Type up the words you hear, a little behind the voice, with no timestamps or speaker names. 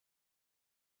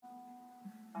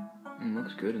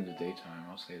Looks good in the daytime,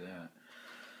 I'll say that.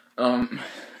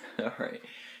 Alright.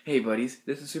 Hey buddies,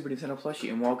 this is Super Nintendo Plushie,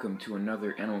 and welcome to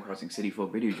another Animal Crossing City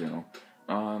Folk video journal.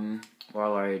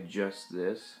 While I adjust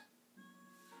this,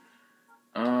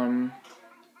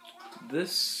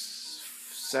 this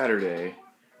Saturday,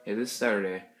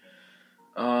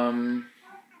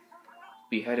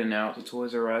 be heading out to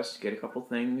Toys R Us, get a couple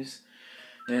things,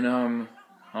 and, I'll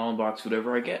unbox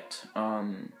whatever I get.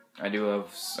 I do have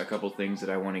a couple things that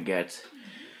I want to get,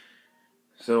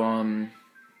 so, I'm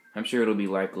sure it'll be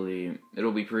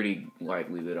pretty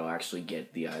likely that I'll actually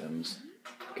get the items,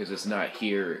 because it's not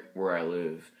here where I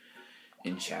live,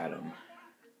 in Chatham.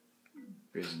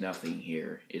 There's nothing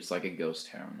here. It's like a ghost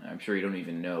town. I'm sure you don't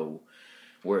even know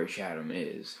where Chatham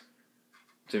is.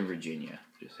 It's in Virginia,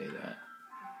 just say that.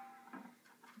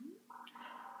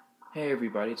 Hey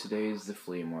everybody, today is the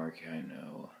Flea Market, I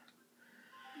know.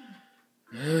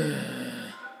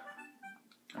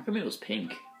 How come it was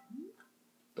pink?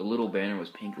 The little banner was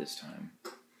pink this time.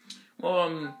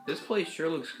 Well, this place sure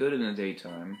looks good in the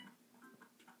daytime.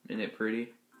 Isn't it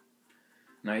pretty?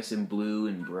 Nice and blue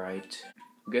and bright.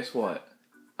 Guess what?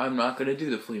 I'm not gonna do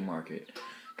the flea market,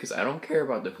 because I don't care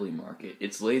about the flea market.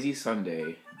 It's lazy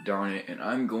Sunday, darn it, and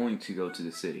I'm going to go to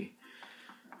the city.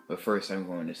 But first I'm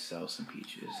going to sell some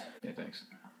peaches. Yeah, thanks.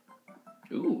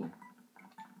 Ooh.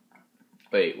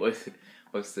 Wait, what's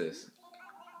this?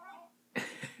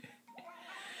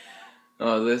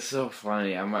 Oh, this is so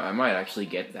funny. I might actually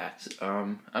get that. Just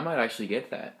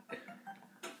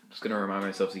gonna remind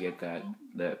myself to get that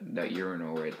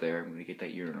urinal right there. I'm gonna get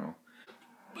that urinal.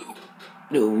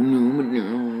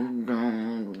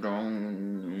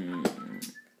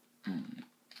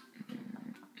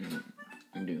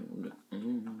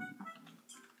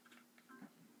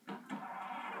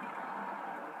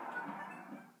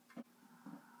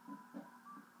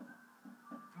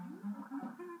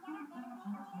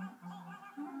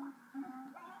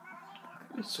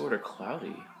 It's sort of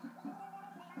cloudy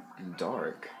and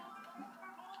dark.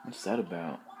 What's that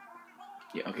about?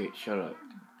 Yeah, okay, shut up.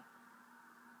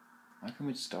 Why come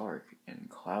it's dark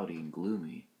and cloudy and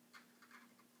gloomy?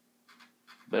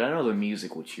 But I know the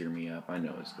music will cheer me up. I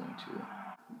know it's going to.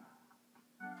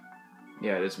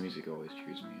 Yeah, this music always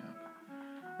cheers me up.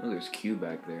 Oh, there's Q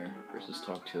back there. First, let's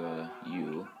talk to,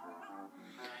 you.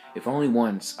 If only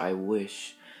once, I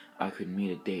wish I could meet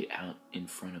a date out in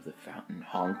front of the fountain.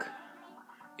 Honk.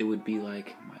 It would be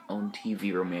like my own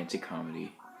TV romantic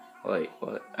comedy. Like,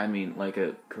 what? I mean, like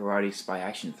a karate spy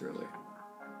action thriller.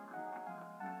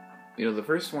 You know, the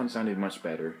first one sounded much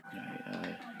better.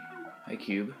 Hi,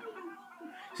 Cube.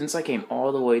 Since I came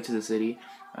all the way to the city,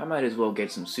 I might as well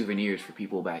get some souvenirs for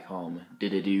people back home.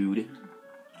 Dude.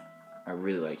 I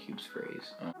really like Cube's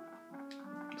phrase.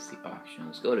 It's the auction.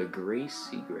 Let's go to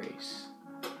Gracie Grace.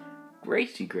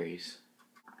 Gracie Grace.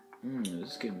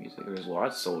 This is good music. There's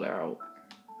lots sold out.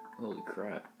 Holy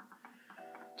crap.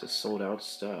 Just sold out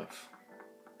stuff.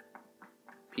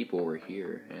 People were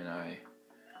here, and I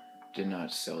did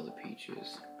not sell the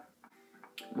peaches.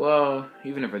 Well,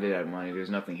 even if I did have money,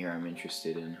 there's nothing here I'm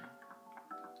interested in.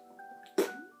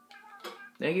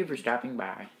 Thank you for stopping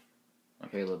by.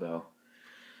 Okay, LaBelle.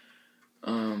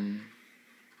 Let's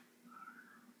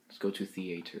go to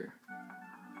theater.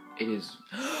 It is...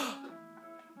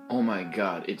 Oh my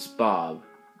god, it's Bob.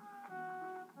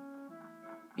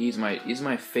 He's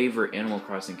my favorite Animal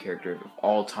Crossing character of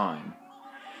all time.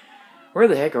 Where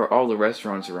the heck are all the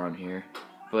restaurants around here?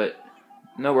 But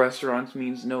no restaurants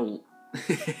means no...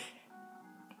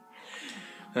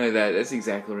 Like that's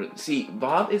exactly what it... See,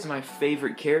 Bob is my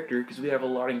favorite character because we have a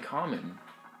lot in common.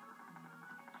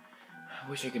 I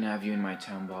wish I could have you in my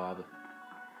town, Bob.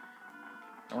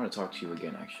 I want to talk to you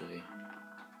again, actually.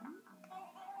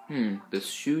 This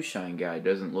shoe shine guy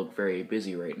doesn't look very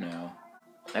busy right now.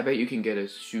 I bet you can get a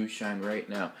shoe shine right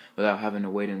now without having to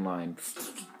wait in line.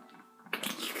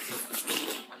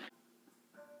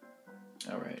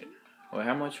 Alright. Well,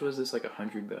 how much was this? Like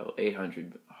 100 bell?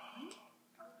 800.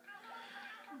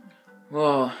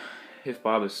 Well, if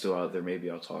Bob is still out there, maybe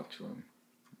I'll talk to him.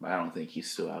 But I don't think he's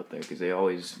still out there, because they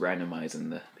always randomize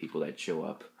in the people that show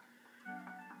up.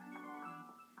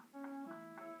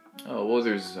 Oh, well,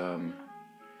 there's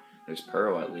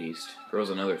Pearl, at least.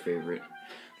 Pearl's another favorite.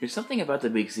 There's something about the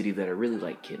big city that I really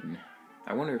like, Kitten.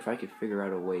 I wonder if I could figure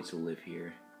out a way to live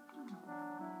here.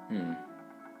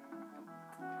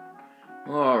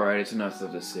 Well, alright, it's enough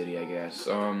of the city, I guess.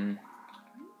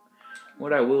 What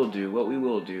we will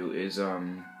do is,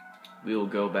 we'll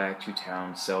go back to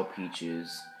town, sell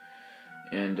peaches,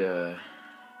 and, I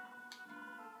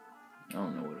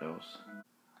don't know what else.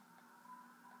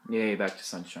 Yay, back to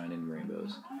sunshine and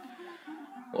rainbows.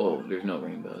 Oh, there's no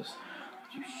rainbows.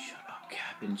 You shut up,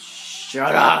 Captain.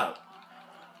 Shut up!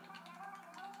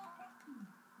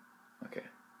 Okay.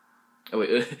 Oh,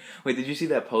 wait. Wait, did you see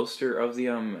that poster of the,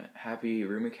 Happy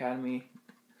Room Academy?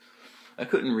 I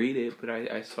couldn't read it, but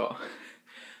I saw...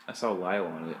 I saw Lyle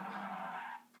on it.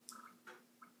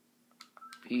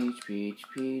 Peach, peach,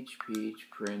 peach, peach,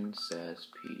 Princess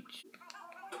Peach.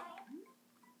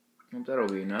 Hope that'll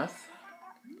be enough.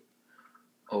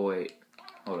 Oh, wait.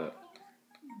 Hold up.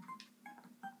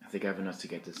 I think I have enough to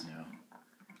get this now.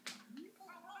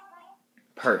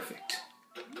 Perfect.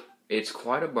 It's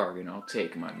quite a bargain. I'll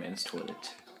take my men's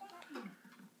toilet.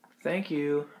 Thank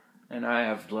you. And I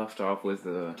have left off with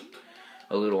a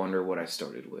little under what I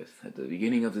started with at the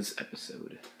beginning of this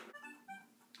episode.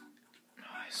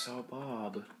 I saw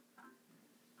Bob.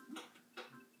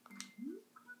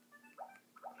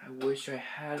 I wish I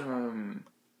had him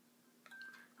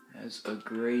as a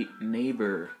great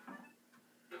neighbor.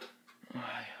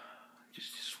 I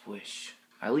just wish.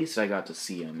 At least I got to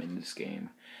see him in this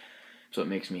game. So it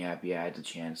makes me happy I had the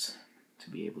chance to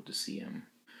be able to see him.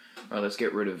 Alright, let's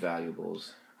get rid of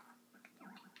valuables.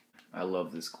 I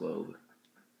love this globe.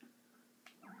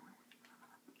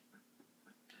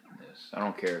 I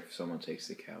don't care if someone takes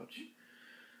the couch.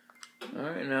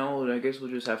 Alright, now I guess we'll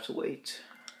just have to wait.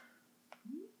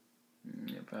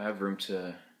 If I have room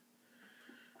to...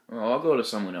 Well, I'll go to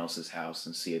someone else's house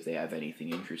and see if they have anything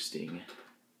interesting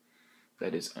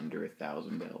that is under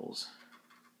 1,000 bells.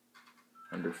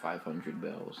 Under 500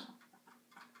 bells.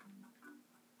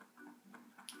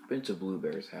 Been to Blue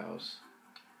Bear's house.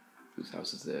 Whose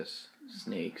house is this?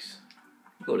 Snake's.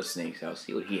 We'll go to Snake's house,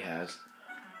 see what he has.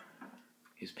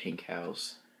 His pink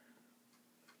house.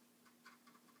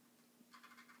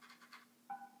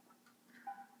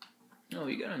 Oh,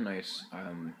 you got a nice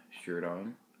shirt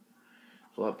on.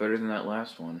 It's a lot better than that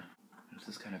last one. This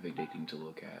is kind of addicting to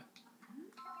look at.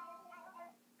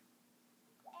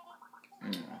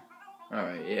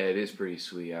 Alright, yeah, it is pretty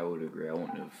sweet. I would agree. I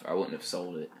wouldn't have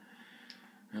sold it.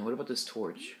 Now, what about this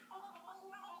torch?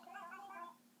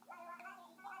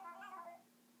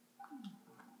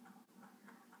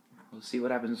 We'll see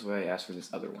what happens if I ask for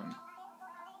this other one.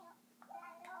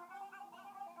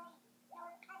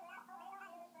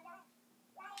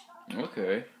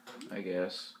 Okay, I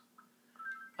guess.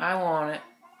 I want it.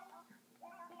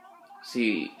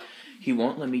 See, he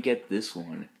won't let me get this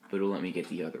one, but he'll let me get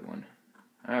the other one.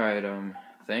 Alright,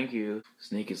 thank you.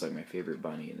 Snake is like my favorite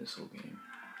bunny in this whole game.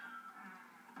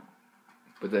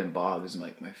 But then Bob is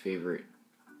like my favorite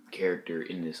character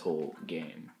in this whole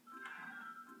game.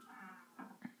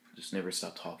 Just never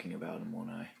stop talking about him,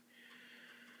 won't I?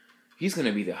 He's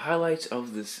gonna be the highlight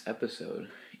of this episode,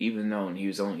 even though he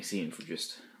was only seen for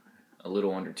just a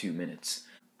little under 2 minutes.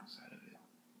 Side of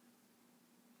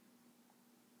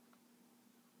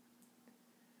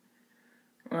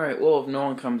it. Alright, well, if no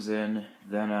one comes in,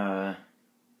 then I'll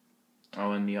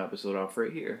end the episode off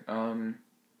right here.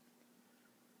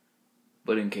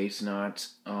 But in case not,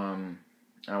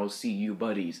 I will see you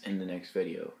buddies in the next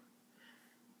video.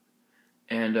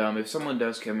 And if someone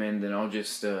does come in, then I'll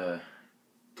just I'll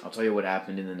tell you what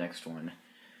happened in the next one.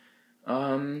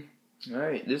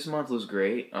 Alright, this month was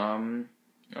great.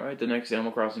 Alright, the next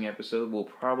Animal Crossing episode will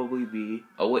probably be...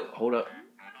 Oh wait, hold up.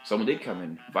 Someone did come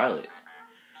in. Violet.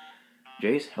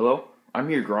 Jace, hello? I'm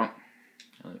here, Gronk.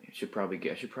 I should probably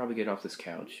get off this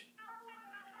couch.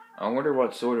 I wonder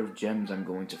what sort of gems I'm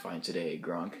going to find today,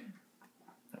 Gronk.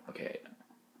 Okay.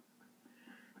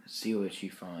 Let's see what she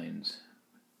finds.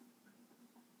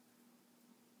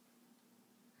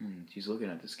 She's looking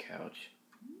at this couch.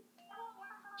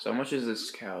 So how much is this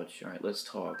couch? Alright, let's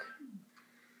talk.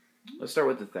 Let's start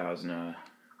with 1,000. Let's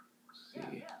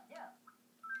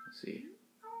see.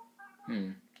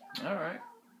 Alright.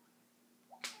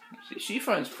 She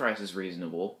finds prices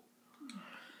reasonable.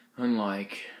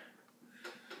 Unlike...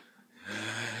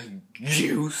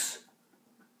 juice.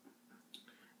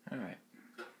 Alright.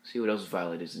 See what else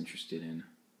Violet is interested in.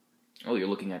 Oh, you're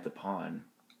looking at the pond.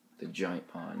 The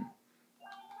giant pond.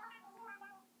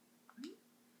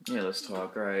 Yeah, let's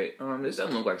talk. Alright, this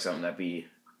doesn't look like something that'd be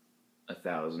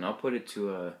 1,000. I'll put it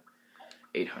to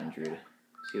 800.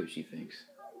 See what she thinks.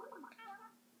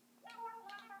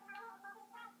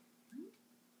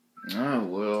 Oh,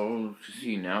 well,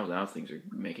 see, now things are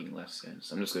making less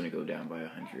sense. I'm just gonna go down by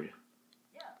 100.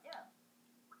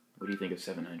 What do you think of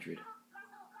 700?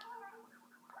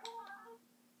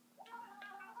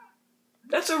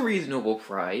 That's a reasonable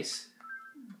price.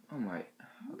 Oh my,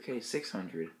 okay,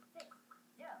 600.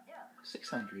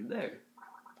 600 there.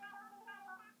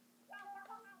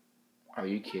 Are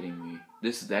you kidding me?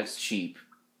 That's cheap.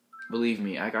 Believe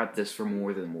me, I got this for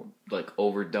more than, like,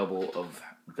 over double of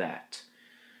that.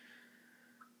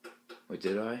 Wait,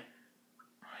 did I? I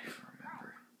don't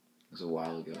remember. It was a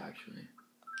while ago, actually.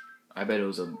 I bet it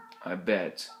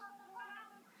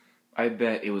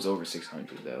was over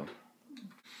 600, though.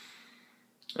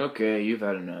 Okay, you've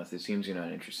had enough. It seems you're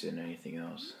not interested in anything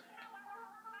else.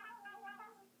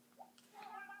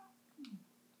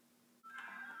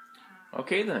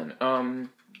 Okay, then.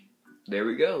 There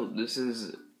we go. This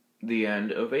is the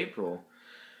end of April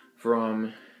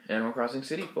from Animal Crossing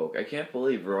City Folk. I can't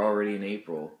believe we're already in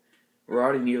April. We're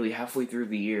already nearly halfway through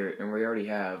the year, and we already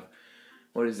have,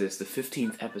 what is this, the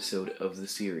 15th episode of the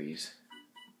series.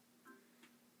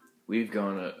 We've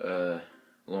gone a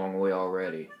long way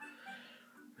already.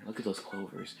 Look at those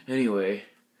clovers. Anyway,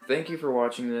 thank you for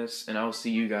watching this, and I'll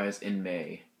see you guys in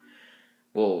May.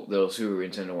 Well, those who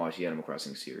intend to watch the Animal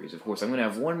Crossing series. Of course, I'm going to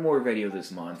have one more video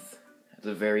this month,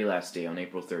 the very last day on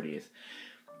April 30th.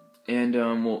 And,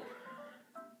 well,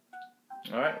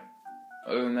 alright.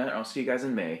 Other than that, I'll see you guys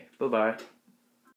in May. Bye-bye.